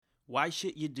Why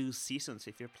should you do seasons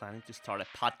if you're planning to start a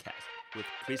podcast? With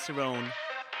Chris Cerrone,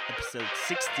 episode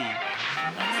 60.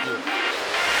 Let's do it.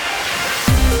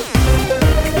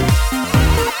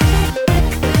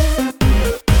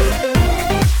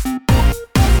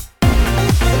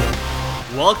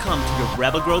 Welcome to the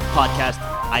Rebel Growth Podcast.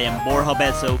 I am Borja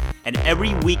Bezo, and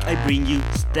every week I bring you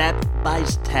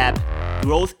step-by-step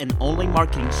growth and online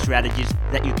marketing strategies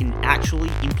that you can actually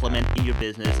implement in your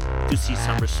business to see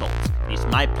some results. It is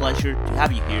my pleasure to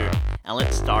have you here, and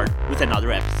let's start with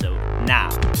another episode now.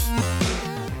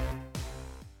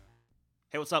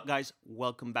 Hey, what's up, guys?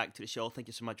 Welcome back to the show. Thank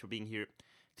you so much for being here.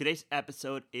 Today's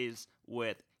episode is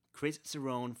with Chris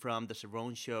Cerrone from The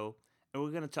Cerrone Show, and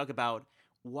we're going to talk about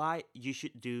why you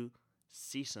should do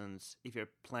seasons if you're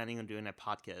planning on doing a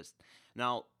podcast.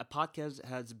 Now, a podcast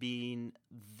has been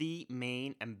the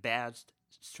main and best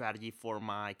strategy for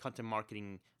my content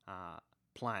marketing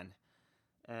plan.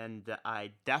 And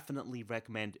I definitely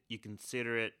recommend you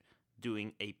consider it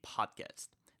doing a podcast.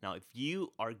 Now, if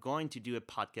you are going to do a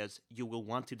podcast, you will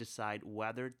want to decide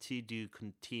whether to do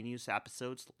continuous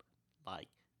episodes, like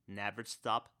never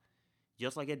stop,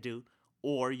 just like I do,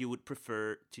 or you would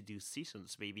prefer to do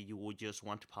seasons. Maybe you would just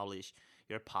want to publish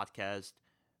your podcast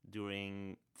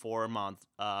during 4 months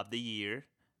of the year,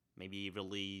 maybe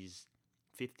release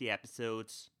 50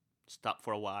 episodes, stop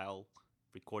for a while,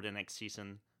 record the next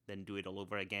season, then do it all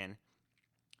over again.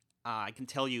 I can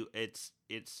tell you it's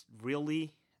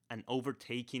really an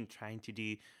overtaking trying to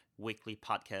do weekly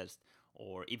podcasts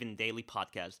or even daily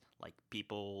podcasts like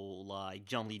people like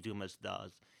John Lee Dumas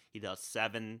does. He does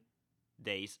 7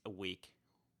 days a week,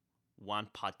 one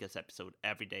podcast episode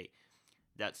every day.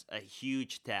 That's a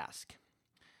huge task.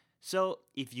 So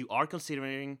if you are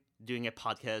considering doing a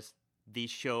podcast,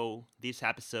 this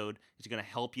episode is going to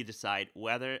help you decide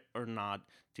whether or not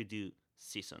to do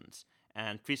seasons.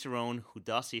 And Chris Cerrone, who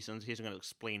does seasons, he's going to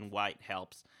explain why it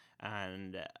helps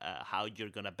and how you're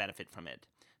going to benefit from it.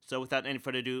 So without any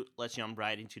further ado, let's jump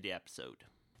right into the episode.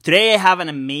 Today I have an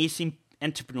amazing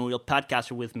entrepreneurial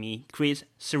podcaster with me, Chris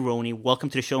Cerrone.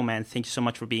 Welcome to the show, man. Thank you so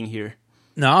much for being here.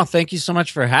 No, thank you so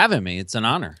much for having me. It's an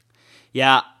honor.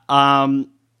 Yeah.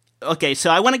 Okay, so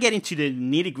I want to get into the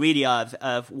nitty-gritty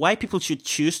of why people should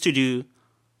choose to do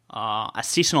a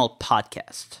seasonal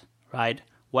podcast, right?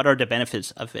 What are the benefits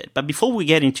of it? But before we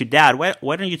get into that,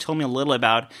 why don't you tell me a little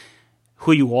about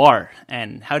who you are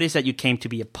and how it is that you came to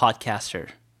be a podcaster?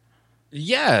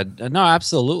 Yeah, no,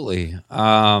 absolutely.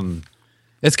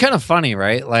 It's kind of funny,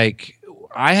 right? Like,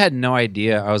 I had no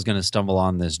idea I was going to stumble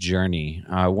on this journey.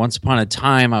 Once upon a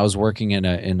time, I was working in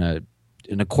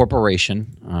a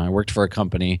corporation. I worked for a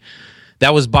company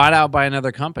that was bought out by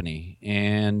another company,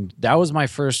 and that was my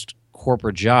first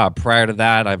corporate job. Prior to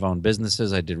that, I've owned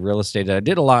businesses. I did real estate. I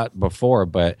did a lot before,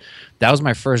 but that was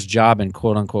my first job in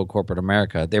quote-unquote corporate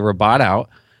America. They were bought out.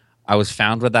 I was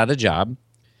found without a job.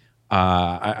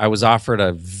 I was offered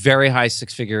a very high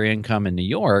six-figure income in New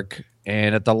York,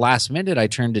 and at the last minute, I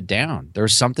turned it down. There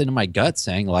was something in my gut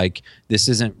saying, like, this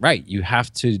isn't right. You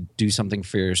have to do something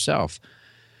for yourself.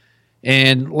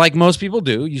 And like most people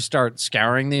do, you start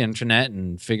scouring the internet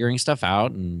and figuring stuff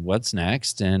out and what's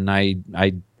next. And I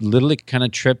literally kind of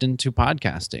tripped into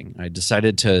podcasting. I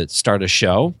decided to start a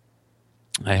show.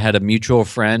 I had a mutual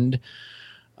friend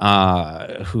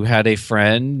who had a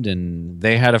friend, and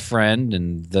they had a friend,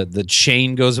 and the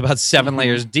chain goes about 7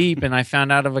 layers deep. And I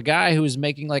found out of a guy who was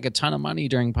making like a ton of money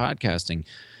during podcasting.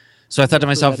 So I thought to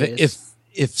myself,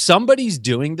 if somebody's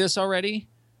doing this already,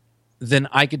 then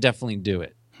I could definitely do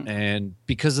it. And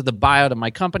because of the buyout of my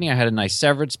company, I had a nice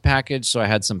severance package, so I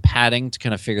had some padding to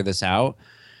kind of figure this out.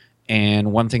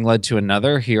 And one thing led to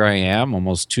another. Here I am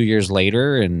almost 2 years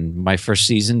later, and my first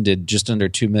season did just under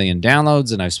 2 million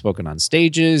downloads, and I've spoken on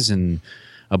stages and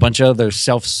a bunch of other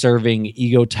self-serving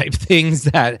ego-type things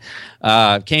that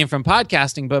came from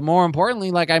podcasting. But more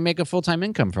importantly, like, I make a full-time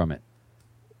income from it.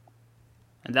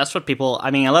 And that's what a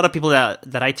lot of people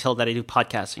that I tell that I do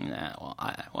podcasting,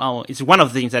 it's one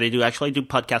of the things that I do. Actually, I do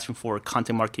podcasting for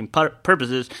content marketing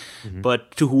purposes. Mm-hmm.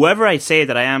 But to whoever I say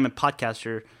that I am a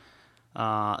podcaster,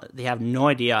 they have no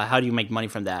idea how do you make money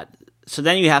from that. So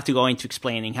then you have to go into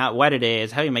explaining what it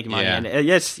is, how you make money. Yeah. And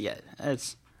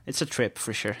it's a trip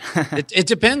for sure. It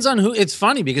depends on who. It's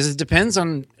funny because it depends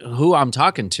on who I'm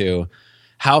talking to,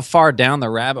 how far down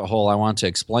the rabbit hole I want to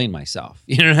explain myself.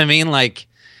 You know what I mean? Like,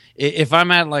 if I'm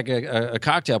at like a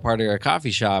cocktail party or a coffee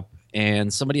shop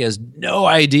and somebody has no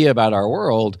idea about our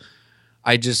world,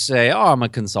 I just say, "Oh, I'm a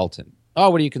consultant." "Oh,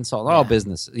 what do you consult?" "Oh,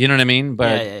 business." You know what I mean?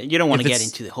 But you don't want to get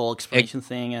into the whole explanation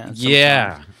thing.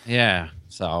 Yeah.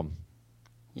 So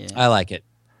I like it.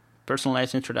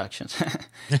 Personalized introductions.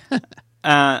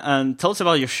 And tell us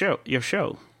about your show. Your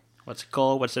show. What's it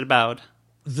called? What's it about?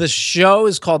 The show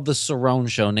is called The Cerrone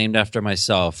Show, named after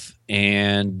myself.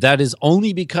 And that is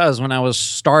only because when I was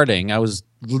starting, I was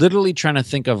literally trying to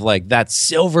think of like that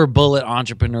silver bullet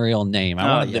entrepreneurial name. I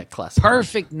wanted the classic.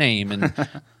 perfect name. And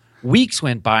weeks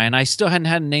went by and I still hadn't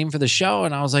had a name for the show.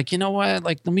 And I was like, you know what?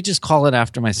 Like, let me just call it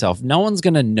after myself. No one's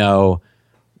going to know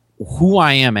who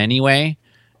I am anyway.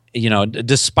 You know,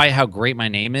 despite how great my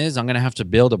name is, I'm going to have to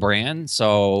build a brand.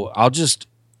 So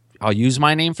I'll use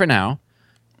my name for now.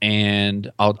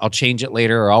 And I'll change it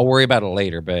later, or I'll worry about it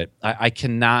later. But I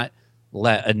cannot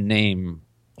let a name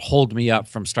hold me up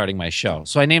from starting my show.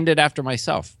 So I named it after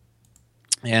myself.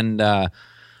 And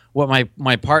what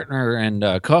my partner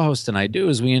and co-host and I do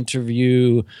is we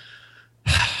interview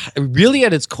really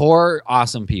at its core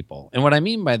awesome people. And what I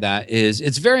mean by that is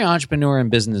it's very entrepreneur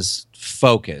and business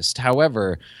focused.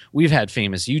 However, we've had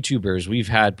famous YouTubers, we've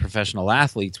had professional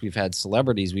athletes, we've had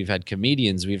celebrities, we've had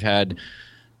comedians, we've had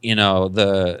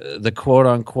the quote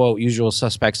unquote usual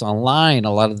suspects online,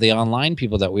 a lot of the online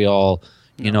people that we all,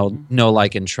 know,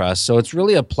 like, and trust. So it's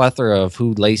really a plethora of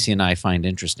who Lacey and I find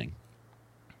interesting.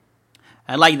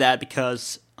 I like that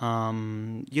because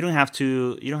you don't have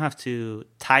to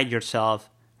tie yourself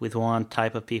with one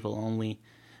type of people only.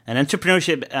 And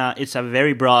entrepreneurship, it's a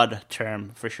very broad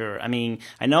term for sure. I mean,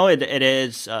 I know it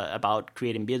is about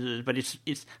creating business, but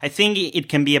it's I think it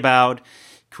can be about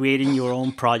creating your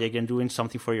own project and doing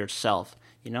something for yourself.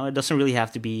 It doesn't really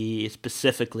have to be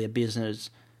specifically a business.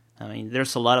 I mean,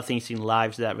 there's a lot of things in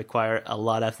lives that require a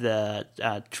lot of the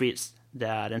traits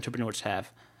that entrepreneurs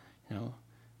have.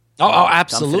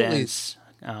 Absolutely. Confidence,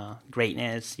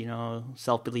 greatness,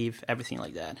 self-belief, everything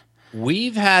like that.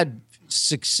 We've had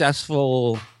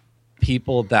successful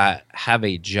people that have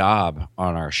a job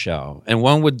on our show. And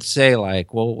one would say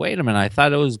like, well, wait a minute, I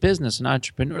thought it was business and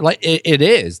entrepreneur. Like it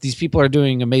is. These people are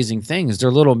doing amazing things.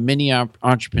 They're little mini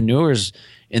entrepreneurs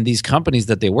in these companies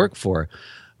that they work for.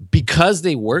 Because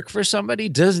they work for somebody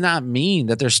does not mean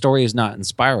that their story is not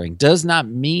inspiring. Does not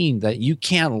mean that you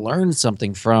can't learn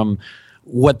something from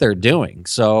what they're doing.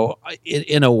 So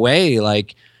in a way,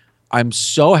 like, I'm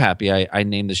so happy I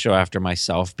named the show after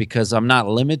myself because I'm not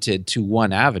limited to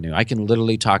one avenue. I can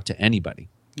literally talk to anybody.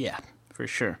 Yeah, for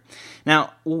sure.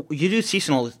 Now, you do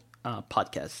seasonal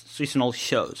podcasts, seasonal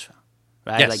shows,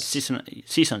 right? Yes. Like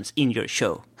seasons in your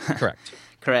show. Correct.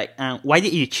 Correct. Why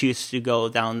did you choose to go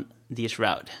down this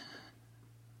route?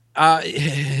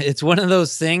 It's one of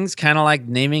those things, kind of like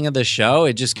naming of the show.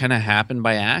 It just kind of happened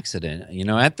by accident.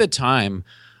 At the time,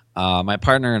 my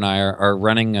partner and I are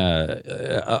running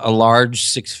a large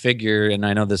six-figure, and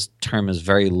I know this term is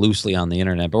very loosely on the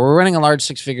internet, but we're running a large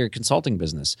six-figure consulting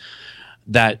business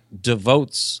that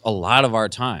devotes a lot of our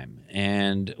time.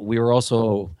 And we were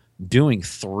also doing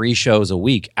 3 shows a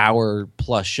week,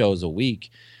 hour-plus shows a week.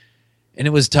 And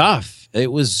it was tough.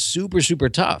 It was super, super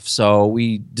tough. So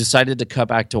we decided to cut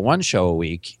back to 1 show a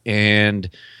week and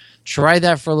try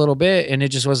that for a little bit, and it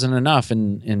just wasn't enough.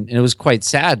 And it was quite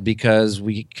sad because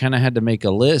we kind of had to make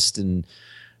a list and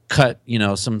cut,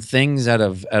 some things out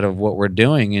of what we're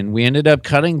doing. And we ended up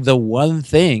cutting the one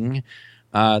thing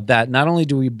that not only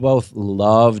do we both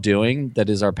love doing, that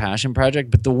is our passion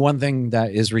project, but the one thing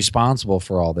that is responsible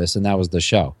for all this, and that was the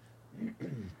show.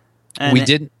 And we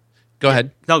didn't. Go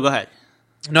ahead. No, go ahead.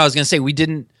 No, I was going to say we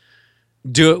didn't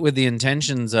do it with the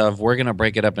intentions of we're going to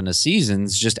break it up into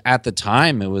seasons. Just at the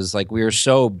time, it was like we were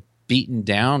so beaten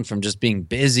down from just being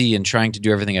busy and trying to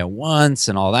do everything at once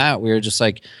and all that. We were just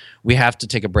like, we have to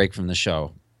take a break from the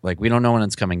show. Like, we don't know when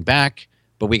it's coming back,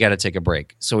 but we got to take a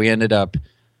break. So we ended up,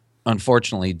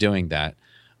 unfortunately, doing that.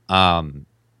 On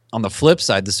the flip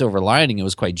side, the silver lining, it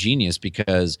was quite genius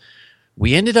because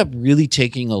we ended up really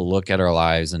taking a look at our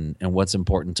lives and what's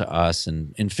important to us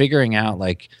and figuring out,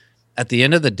 like, at the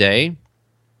end of the day,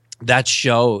 that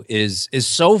show is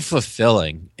so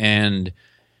fulfilling. And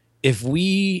if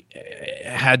we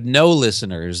had no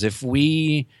listeners, if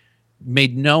we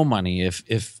made no money, if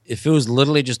it was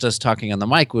literally just us talking on the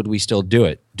mic, would we still do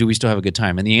it? Do we still have a good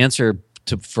time? And the answer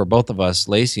for both of us,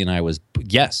 Lacey and I, was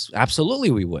yes,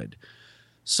 absolutely we would.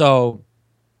 So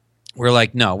we're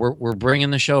like, no, we're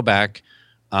bringing the show back.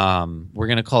 We're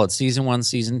going to call it season 1,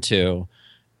 season 2.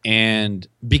 And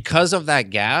because of that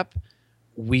gap,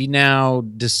 we now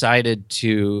decided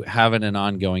to have it an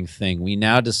ongoing thing. We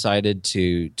now decided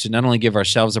to not only give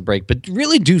ourselves a break, but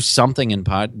really do something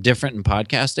different in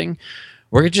podcasting.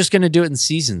 We're just going to do it in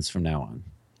seasons from now on.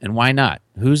 And why not?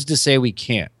 Who's to say we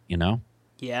can't,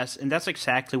 Yes, and that's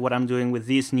exactly what I'm doing with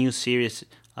this new series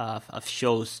of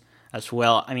shows as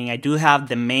well. I mean, I do have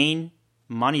the main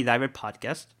Money Diver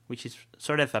podcast, which is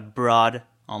sort of a broad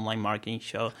online marketing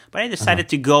show. But I decided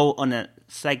to go on a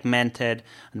segmented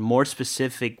and more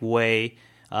specific way,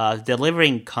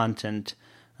 delivering content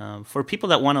for people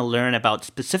that want to learn about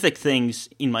specific things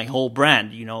in my whole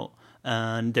brand,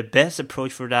 And the best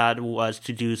approach for that was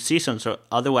to do seasons, or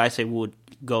otherwise I would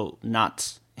go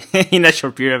nuts in a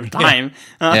short period of time.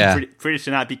 Pretty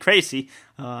soon I'd be crazy.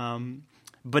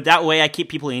 But that way I keep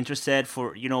people interested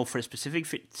for a specific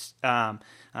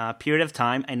period of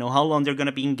time. I know how long they're going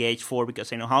to be engaged for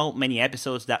because I know how many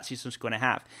episodes that season's going to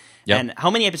have. Yep. And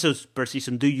how many episodes per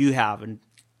season do you have and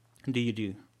do you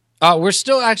do? We're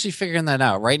still actually figuring that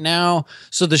out right now.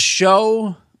 So the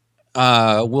show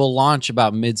will launch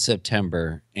about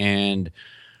mid-September, and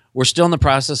we're still in the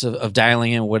process of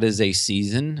dialing in what is a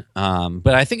season.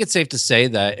 But I think it's safe to say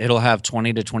that it'll have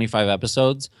 20 to 25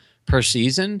 episodes per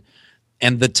season.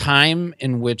 And the time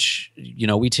in which,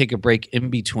 we take a break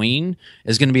in between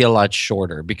is going to be a lot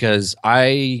shorter because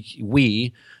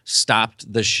we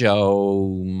stopped the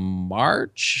show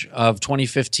March of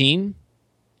 2015.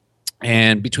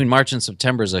 And between March and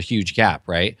September is a huge gap,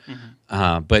 right?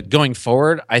 Mm-hmm. But going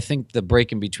forward, I think the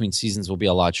break in between seasons will be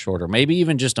a lot shorter, maybe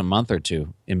even just a month or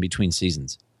two in between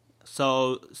seasons.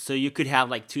 So you could have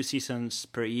like 2 seasons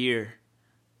per year.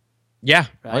 Yeah.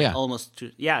 Right? Oh, yeah. Almost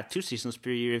 2 seasons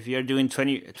per year. If you're doing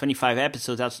 25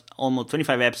 episodes, that's almost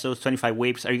 25 episodes, 25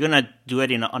 weeks. Are you going to do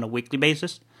it on a weekly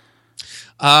basis?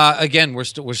 Again, we're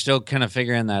still kind of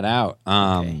figuring that out.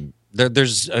 Okay.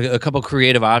 There's a couple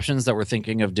creative options that we're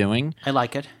thinking of doing. I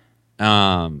like it.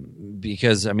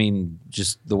 Because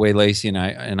just the way Lacey and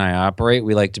I operate,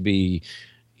 we like to be,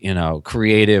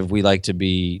 creative. We like to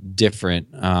be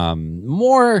different,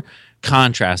 more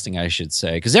contrasting, I should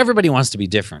say, because everybody wants to be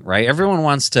different, right? Everyone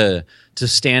wants to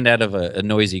stand out of a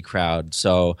noisy crowd.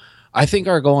 So I think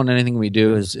our goal in anything we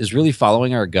do is really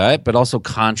following our gut, but also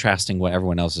contrasting what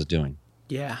everyone else is doing.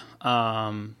 Yeah.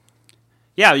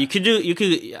 Yeah, you could.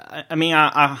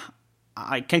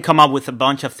 I can come up with a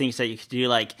bunch of things that you could do.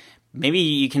 Like maybe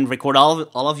you can record all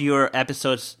of your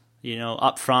episodes,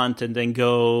 up front, and then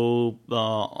go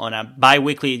on a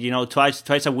bi-weekly,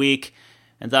 twice a week,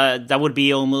 and that would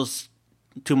be almost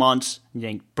 2 months. And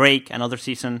then break another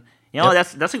season.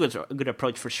 Yep. That's a good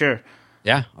approach for sure.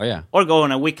 Yeah. Oh yeah. Or go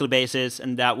on a weekly basis,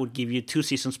 and that would give you 2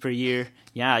 seasons per year.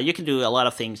 Yeah, you can do a lot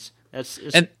of things. It's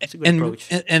a good approach.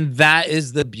 And that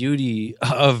is the beauty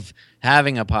of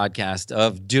having a podcast,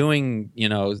 of doing,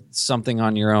 something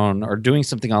on your own or doing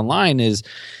something online, is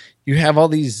you have all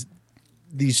these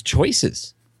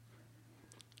choices.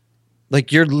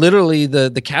 Like you're literally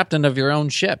the captain of your own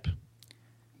ship.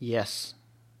 Yes.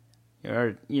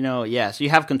 Yes, you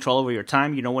have control over your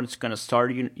time. You know when it's going to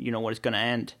start, you know when it's going to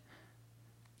end.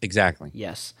 Exactly.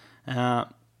 Yes.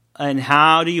 And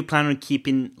how do you plan on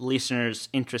keeping listeners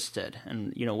interested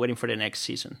and waiting for the next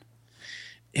season?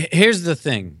 Here's the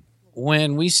thing: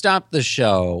 when we stopped the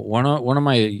show, one of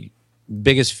my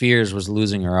biggest fears was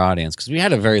losing our audience because we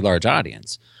had a very large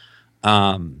audience.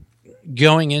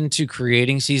 Going into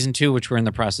creating season 2, which we're in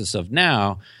the process of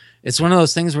now, it's one of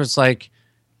those things where it's like,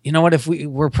 you know what? If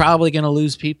we're probably going to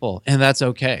lose people, and that's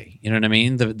okay. You know what I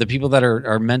mean? The people that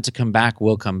are meant to come back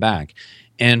will come back,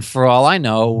 and for all I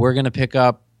know, we're going to pick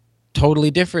up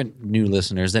totally different new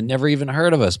listeners that never even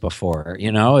heard of us before.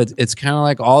 It's kind of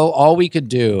like all we could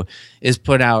do is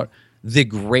put out the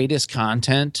greatest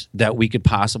content that we could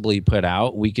possibly put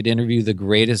out. We could interview the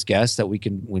greatest guests that we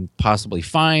could possibly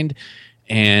find,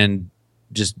 and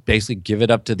just basically give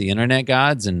it up to the internet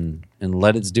gods and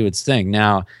let it do its thing.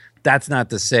 Now, that's not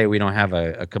to say we don't have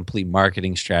a complete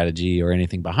marketing strategy or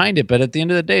anything behind it, but at the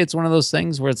end of the day, it's one of those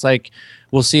things where it's like,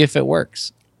 we'll see if it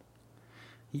works.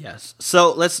 Yes.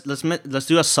 So let's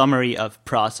do a summary of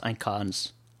pros and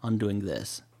cons on doing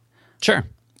this. Sure.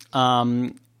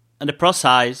 On the pro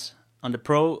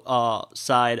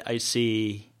side, I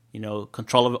see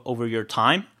control over your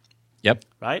time. Yep.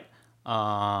 Right.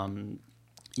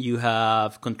 You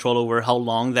have control over how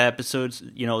long the episodes,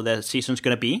 the season's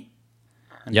going to be,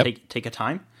 and take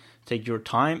your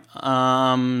time.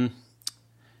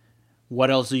 What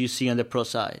else do you see on the pro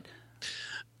side?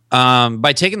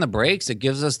 By taking the breaks, it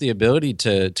gives us the ability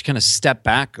to kind of step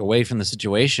back away from the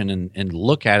situation and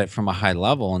look at it from a high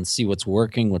level and see what's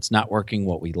working, what's not working,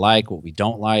 what we like, what we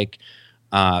don't like.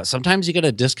 Sometimes you got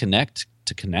to disconnect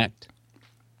to connect.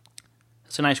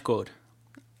 That's a nice quote.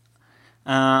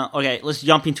 Okay, let's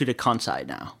jump into the con side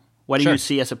now. What do you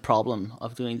see as a problem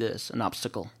of doing this, an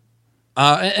obstacle?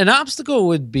 An obstacle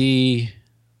would be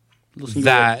losing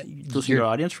your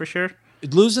audience for sure.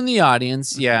 Losing the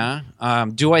audience, yeah.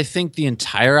 Do I think the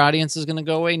entire audience is going to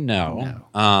go away? No.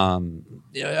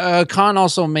 A con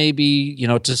also maybe,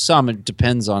 to some, it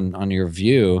depends on your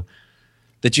view.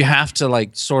 that you have to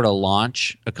like sort of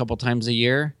launch a couple times a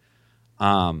year.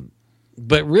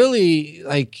 But really,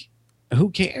 like, who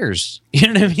cares?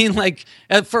 You know what I mean? Like,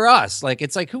 for us, like,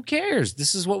 it's like, who cares?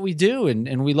 This is what we do,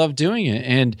 and we love doing it.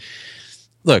 And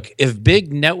look, if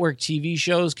big network TV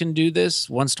shows can do this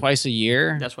once, twice a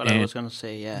year, that's what I was going to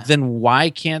say. Yeah. Then why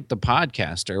can't the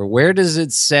podcaster? Where does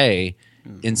it say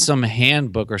in some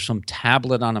handbook or some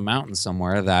tablet on a mountain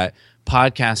somewhere that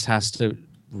podcast has to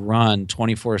run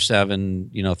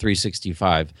 24/7,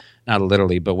 365? Not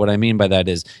literally, but what I mean by that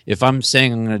is, if I'm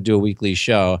saying I'm going to do a weekly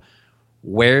show,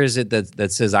 where is it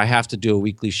that says I have to do a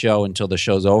weekly show until the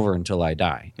show's over, until I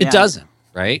die? It doesn't,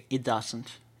 right? It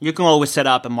doesn't. You can always set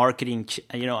up a marketing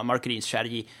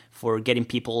strategy for getting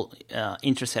people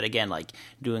interested again, like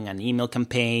doing an email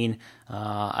campaign.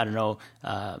 Facebook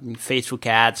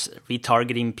ads,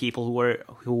 retargeting people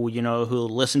who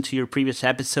listen to your previous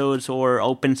episodes or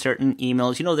open certain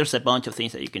emails. There's a bunch of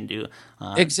things that you can do.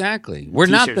 Exactly. We're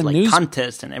not the like news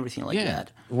contest and everything like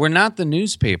that. We're not the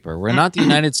newspaper. We're not the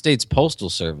United States Postal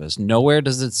Service. Nowhere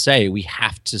does it say we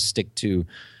have to stick to,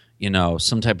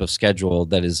 some type of schedule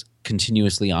that is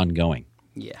continuously ongoing.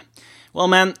 Yeah. Well,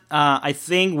 man, I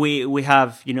think we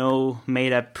have,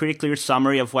 made a pretty clear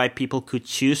summary of why people could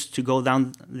choose to go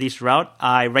down this route.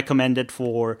 I recommend it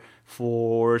for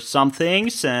some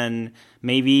things, and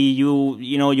maybe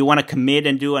you want to commit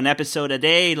and do an episode a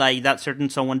day, like that certain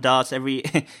someone does every,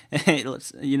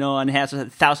 and has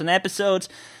 1,000 episodes.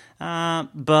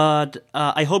 But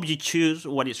I hope you choose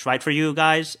what is right for you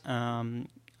guys.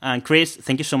 And Chris,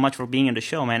 thank you so much for being on the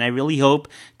show, man. I really hope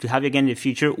to have you again in the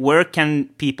future. Where can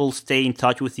people stay in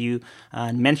touch with you?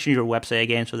 And mention your website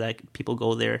again so that people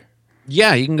go there.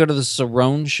 Yeah, you can go to the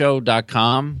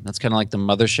CerroneShow.com. That's kind of like the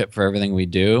mothership for everything we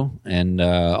do. And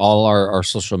all our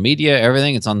social media,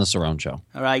 everything, it's on the Cerrone Show.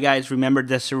 All right, guys, remember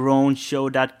the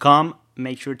CerroneShow.com.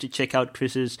 Make sure to check out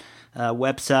Chris's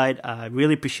website. I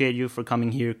really appreciate you for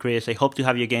coming here, Chris. I hope to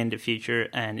have you again in the future,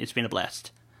 and it's been a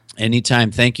blast.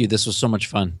 Anytime. Thank you. This was so much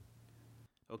fun.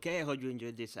 Okay, I hope you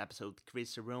enjoyed this episode with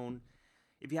Chris Cerrone.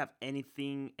 If you have any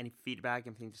feedback,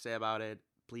 anything to say about it,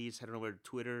 please head on over to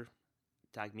Twitter.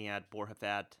 Tag me at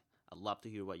BorHafat. I'd love to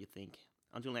hear what you think.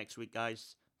 Until next week,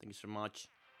 guys, thank you so much.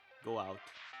 Go out,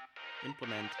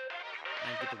 implement,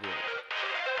 and keep it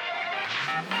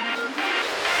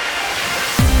going.